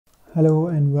Hello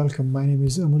and welcome. My name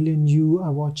is Amulya and you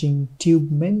are watching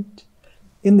TubeMint.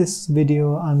 In this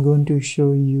video, I'm going to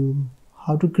show you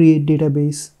how to create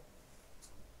database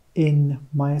in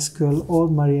MySQL or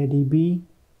MariaDB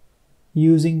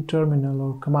using terminal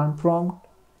or command prompt,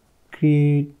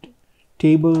 create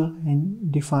table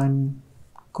and define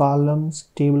columns,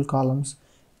 table columns,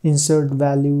 insert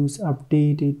values,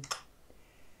 update it,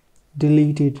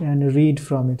 delete it and read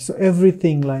from it. So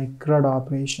everything like CRUD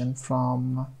operation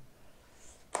from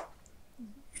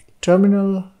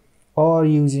terminal or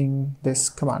using this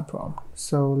command prompt.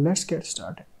 So let's get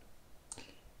started.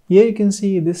 Here you can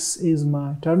see this is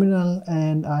my terminal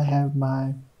and I have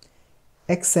my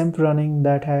XAMPP running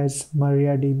that has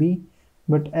MariaDB,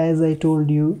 but as I told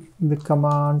you, the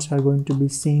commands are going to be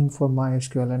same for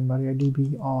MySQL and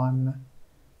MariaDB on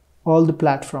all the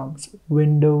platforms,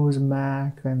 Windows,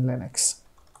 Mac and Linux.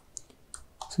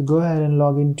 So go ahead and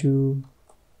log into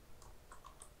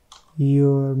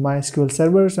your MySQL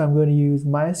server. So I'm going to use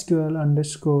MySQL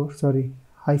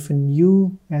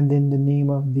 -u and then the name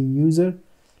of the user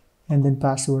and then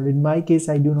password. In my case,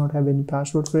 I do not have any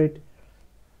password for it.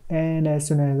 And as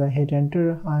soon as I hit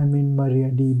enter, I'm in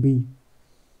MariaDB.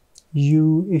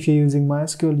 If you're using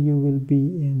MySQL, you will be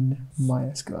in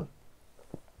MySQL.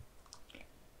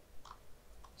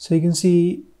 So you can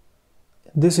see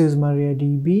this is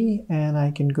MariaDB and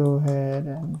I can go ahead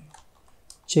and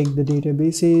check the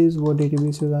databases, what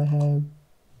databases I have.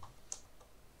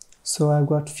 So I've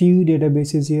got few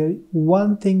databases here.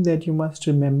 One thing that you must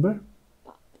remember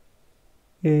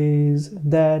is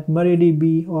that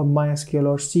MariaDB or MySQL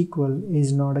or SQL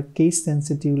is not a case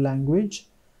sensitive language.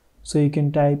 So you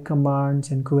can type commands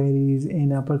and queries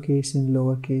in uppercase, in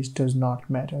lowercase, does not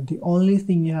matter. The only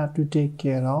thing you have to take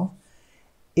care of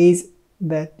is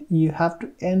that you have to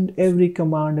end every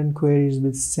command and queries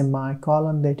with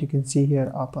semicolon that you can see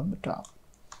here up on the top.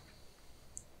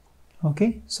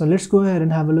 Okay, so let's go ahead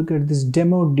and have a look at this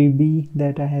demo DB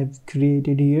that I have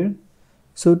created here.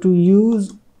 So to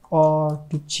use or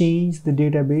to change the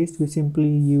database, we simply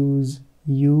use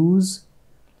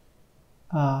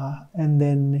and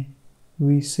then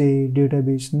we say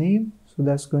database name. So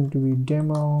that's going to be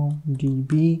demo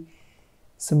DB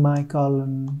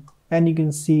semicolon. And you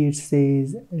can see it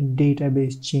says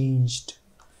database changed.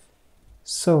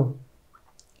 So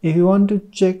if you want to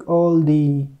check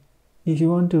if you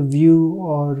want to view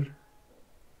or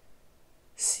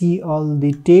see all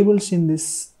the tables in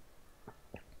this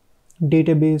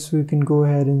database, we can go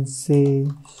ahead and say,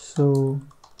 so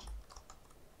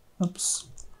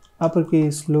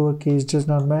uppercase, lowercase does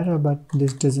not matter, but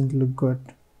this doesn't look good.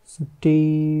 So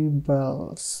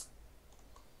tables.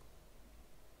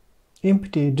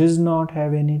 Empty, does not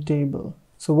have any table.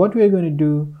 So what we are going to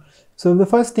do, so the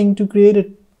first thing, to create a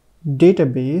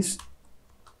database,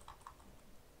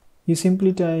 you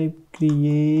simply type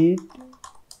create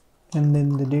and then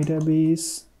the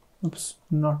database,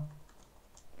 not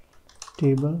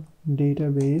table,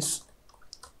 database,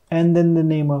 and then the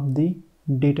name of the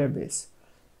database.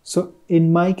 So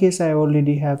in my case, I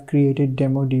already have created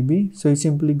demo DB. So you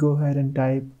simply go ahead and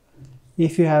type.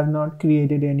 If you have not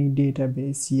created any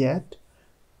database yet,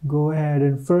 go ahead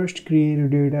and first create a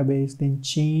database, then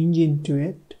change into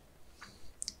it,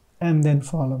 and then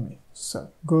follow me. So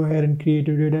go ahead and create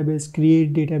a database,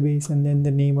 create database, and then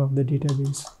the name of the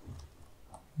database,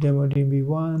 demo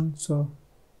DB1. So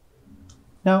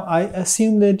now I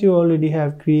assume that you already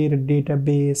have created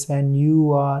database and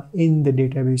you are in the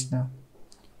database now.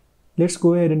 Let's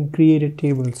go ahead and create a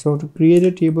table. So to create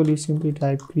a table, you simply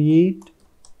type create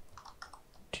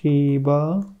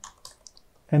table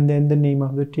and then the name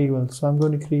of the table. So I'm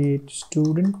going to create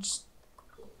students.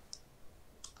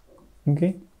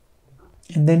 Okay,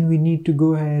 and then we need to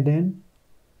go ahead and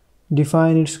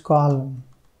define its column.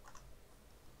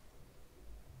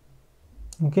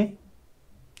 Okay,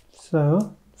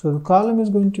 so the column is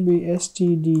going to be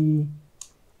std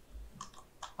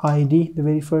id, the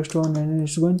very first one, and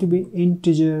it's going to be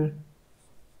integer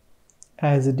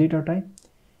as a data type,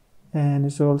 and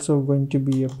it's also going to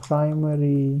be a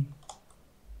primary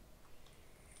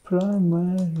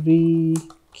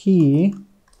key.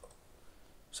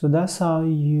 So that's how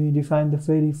you define the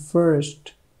very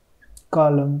first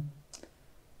column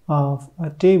of a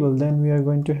table. Then we are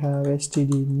going to have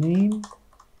std name,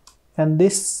 and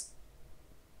this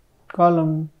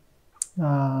column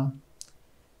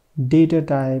data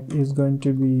type is going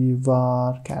to be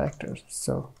var characters,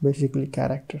 so basically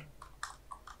character,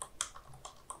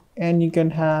 and you can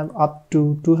have up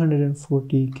to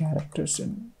 240 characters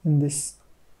in this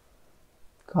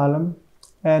column,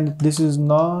 and this is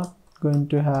not going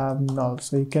to have null,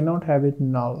 so you cannot have it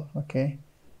null. Okay,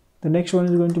 The next one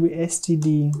is going to be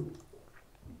std.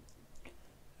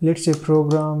 Let's say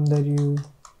program that you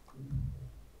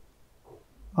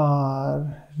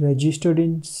are registered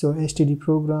in. So std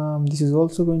program, this is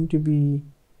also going to be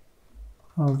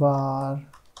a var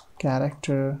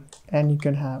character, and you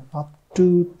can have up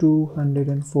to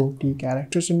 240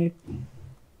 characters in it,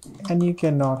 and you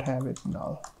cannot have it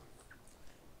null.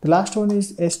 The last one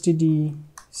is std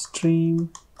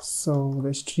stream. So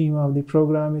the stream of the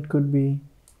program, it could be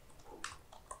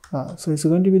so it's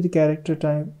going to be the character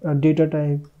type, data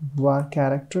type var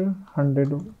character,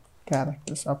 100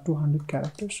 characters, up to 100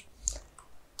 characters,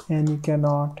 and you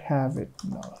cannot have it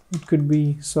null. It could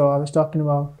be, so I was talking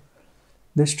about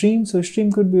the stream. So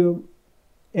stream could be in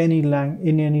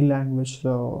any language,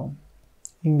 so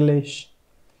English,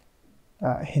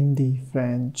 Hindi,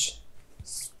 French,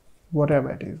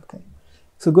 whatever it is. Okay,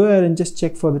 so go ahead and just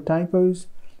check for the typos.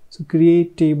 So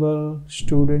create table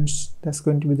students, that's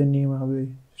going to be the name of the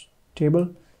table.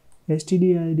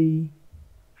 std id,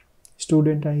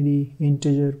 student id,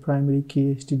 integer primary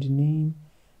key, std name,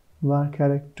 var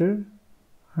character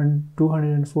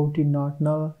 240 not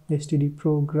null, std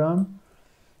program,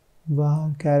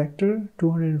 var character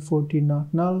 240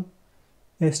 not null,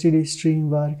 std stream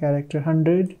var character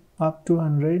 100 up to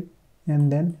 100,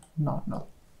 and then not null.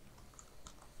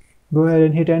 Go ahead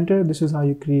and hit enter. This is how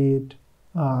you create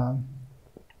a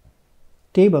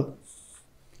table.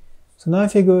 So now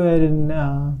if you go ahead and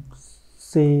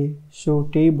say show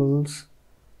tables,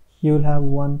 you will have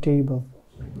one table.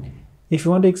 If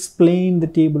you want to explain the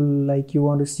table, like you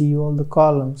want to see all the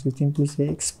columns, you simply say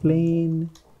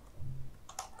explain,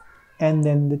 and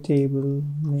then the table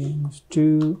name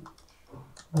students.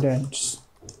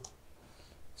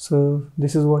 So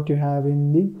this is what you have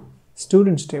in the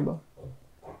students table,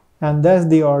 and that's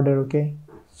the order. Okay,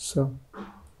 so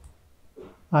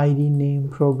id, name,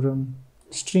 program,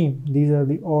 stream, these are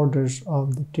the orders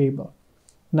of the table.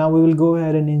 Now we will go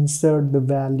ahead and insert the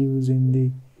values in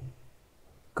the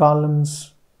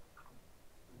columns.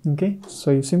 Okay,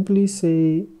 so you simply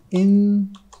say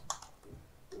insert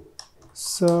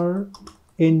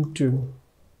into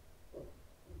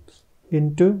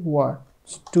what?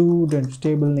 Students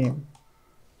table name,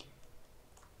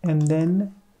 and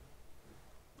then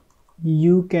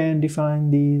you can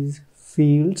define these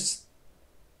fields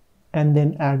and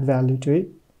then add value to it.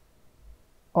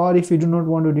 Or if you do not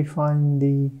want to define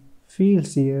the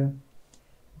fields here,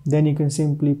 then you can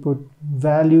simply put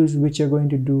values which are going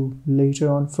to do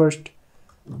later on. First,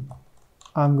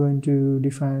 I'm going to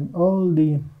define all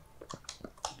the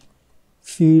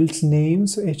fields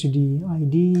names. So std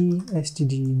id,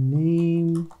 std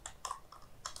name,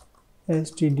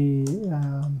 std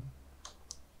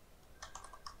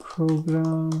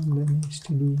program, then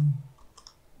std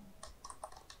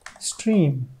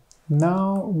stream.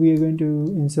 Now we are going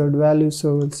to insert values,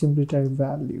 so we'll simply type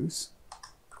values,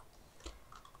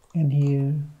 and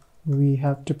here we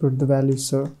have to put the values.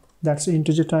 So that's the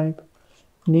integer type.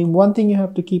 Name, one thing you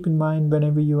have to keep in mind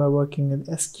whenever you are working with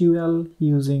SQL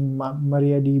using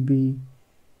MariaDB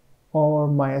or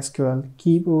MySQL,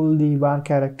 keep all the var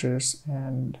characters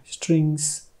and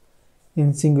strings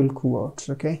in single quotes.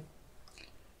 Okay,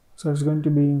 so it's going to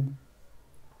be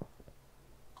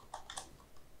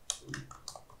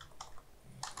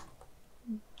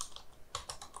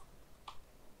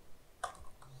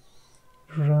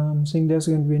saying there's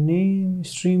going to be a name,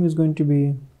 stream is going to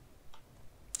be,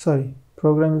 sorry,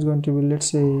 program is going to be,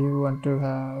 let's say you want to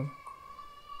have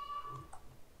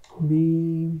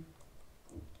B,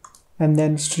 and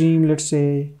then stream, let's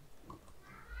say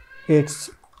it's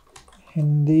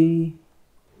Hindi.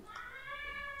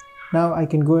 Now I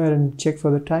can go ahead and check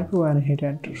for the typo and hit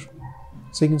enter.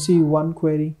 So you can see one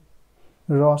query,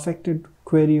 row affected,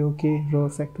 query okay, row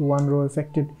affected, one row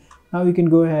affected. Now we can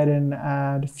go ahead and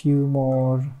add a few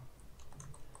more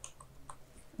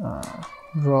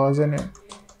rows in it.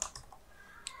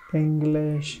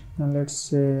 English, and let's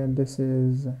say this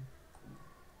is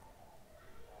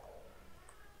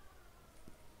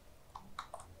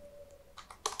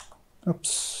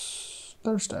oops,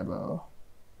 there's typo.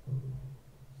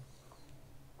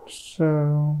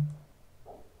 So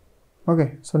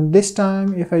okay, so this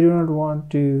time if I do not want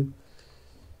to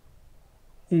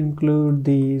include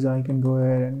these, I can go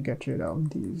ahead and get rid of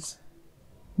these.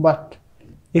 But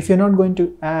if you're not going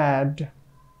to add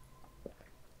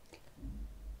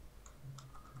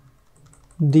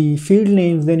the field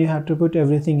names, then you have to put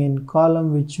everything in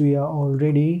column, which we are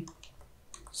already.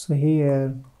 So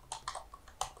here,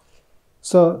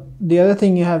 so the other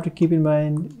thing you have to keep in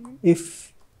mind,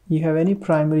 if you have any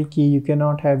primary key, you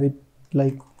cannot have it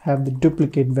like have the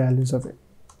duplicate values of it,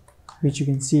 which you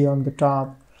can see on the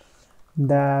top.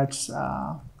 That's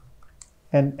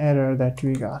an error that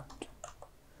we got.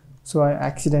 So I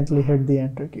accidentally hit the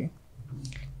enter key.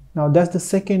 Now that's the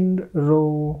second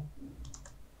row,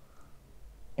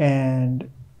 and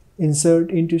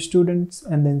insert into students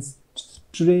and then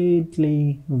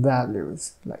straightly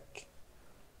values, like,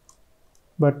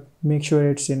 but make sure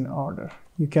it's in order.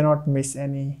 You cannot miss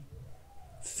any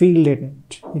field in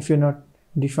it if you're not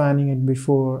defining it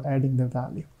before adding the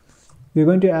value. We're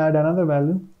going to add another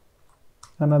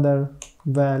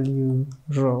value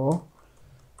row.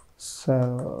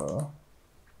 So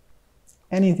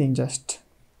anything, just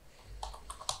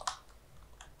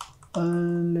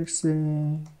let's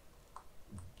say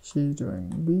she's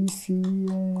doing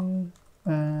BCA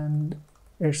and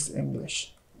it's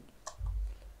English.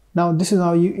 Now this is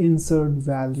how you insert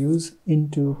values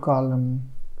into column,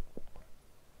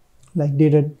 like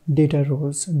data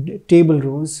rows, table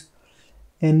rows,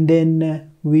 and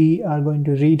then we are going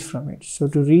to read from it. So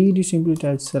to read, you simply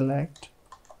type select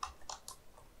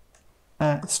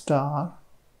star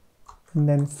and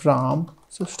then from.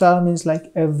 So star means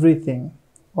like everything,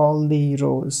 all the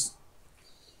rows,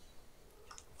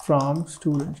 from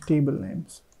student table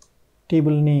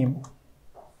name,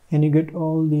 and you get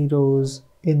all the rows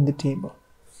in the table.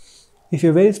 If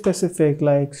you're very specific,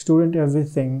 like student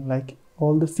everything, like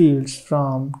all the fields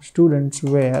from students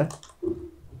where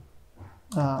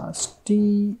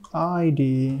stid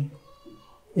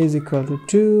is equal to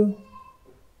 2,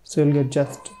 so you'll get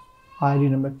just ID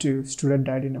number 2, student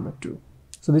ID number 2.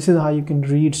 So this is how you can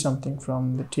read something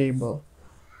from the table.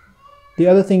 The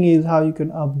other thing is how you can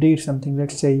update something.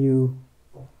 Let's say you,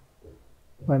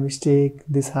 by mistake,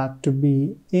 this had to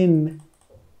be in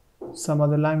some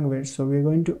other language, so we're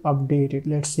going to update it.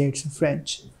 Let's say it's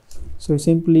French. So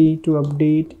simply to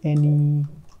update any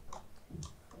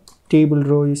table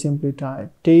row, you simply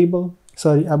type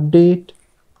update,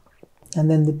 and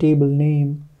then the table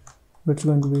name, which is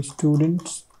going to be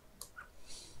students,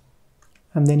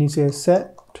 and then you say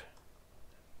set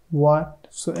what,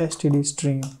 so std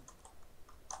stream,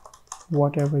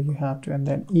 whatever you have to, and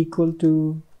then equal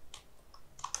to,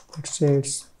 let's say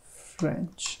it's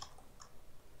French,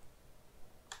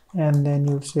 and then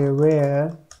you say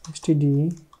where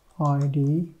std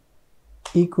id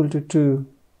equal to 2.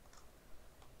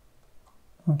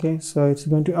 Okay, so it's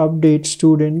going to update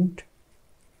student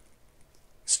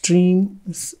stream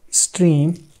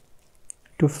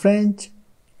to French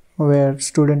where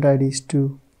student ID is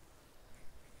 2.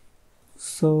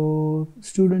 So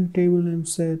student table name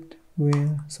set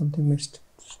where something missed.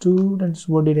 Students,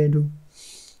 what did I do?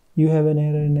 You have an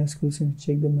error in SQL, since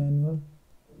check the manual.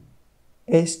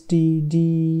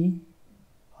 std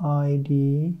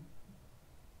id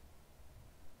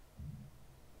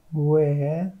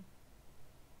where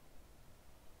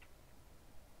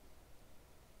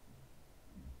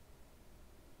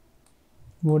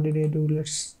what did I do?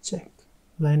 Let's check.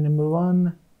 Line number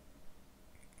 1,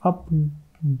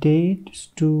 update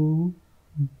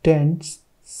students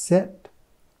set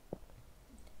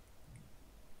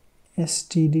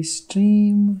std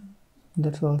stream,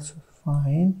 that's also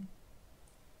fine.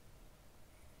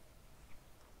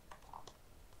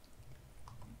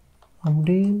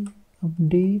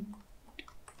 Update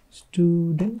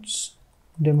students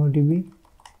DemoDB.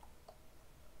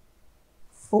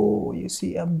 Oh, you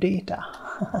see updata.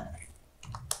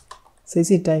 So you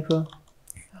see typo.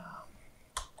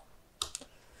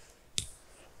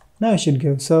 Now it should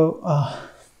go. So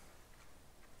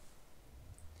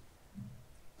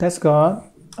that's got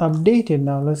updated.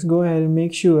 Now let's go ahead and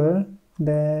make sure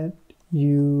that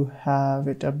you have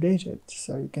it updated.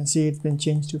 So you can see it's been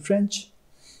changed to French.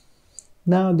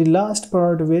 Now the last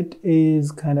part of it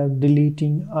is kind of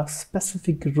deleting a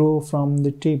specific row from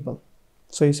the table.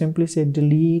 So you simply say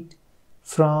delete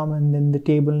from and then the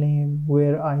table name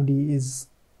where ID is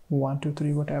 1, 2,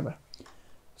 3, whatever.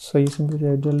 So you simply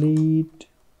say delete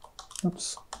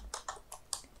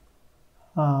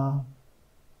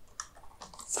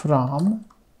from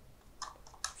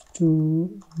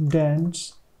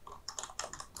students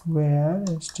where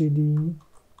std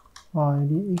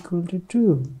id equal to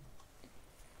 2,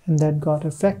 and that got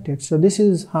affected. So this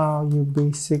is how you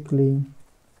basically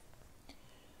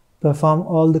perform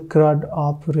all the CRUD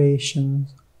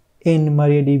operations in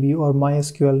MariaDB or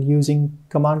MySQL using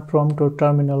command prompt or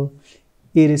terminal,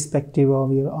 irrespective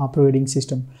of your operating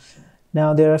system.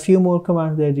 Now there are a few more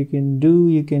commands that you can do.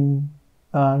 You can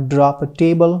drop a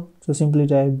table. So simply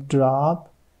type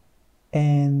drop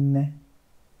an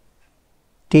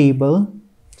table.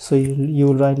 So you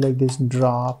will write like this,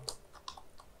 drop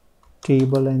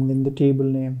table and then the table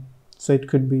name. So it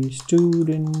could be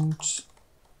students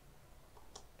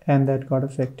and that got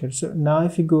affected. So now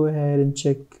if you go ahead and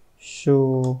check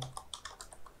show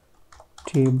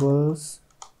tables,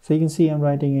 so you can see I'm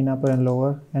writing in upper and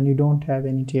lower, and you don't have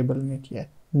any table in it yet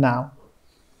now.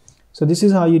 So this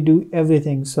is how you do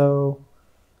everything. So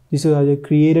this is how you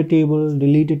create a table,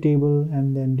 delete a table,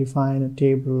 and then define a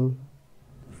table,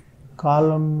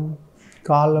 columns,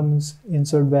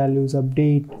 insert values,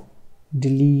 update,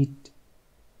 delete,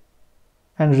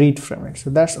 and read from it. So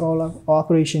that's all of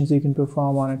operations you can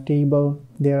perform on a table.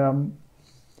 There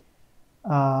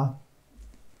are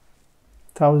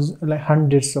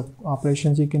hundreds of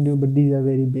operations you can do, but these are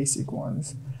very basic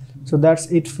ones. So that's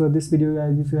it for this video,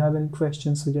 guys. If you have any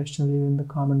questions, suggestions, leave in the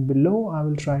comment below. I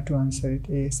will try to answer it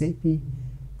ASAP.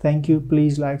 Thank you.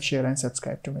 Please like, share, and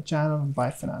subscribe to my channel.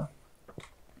 Bye for now.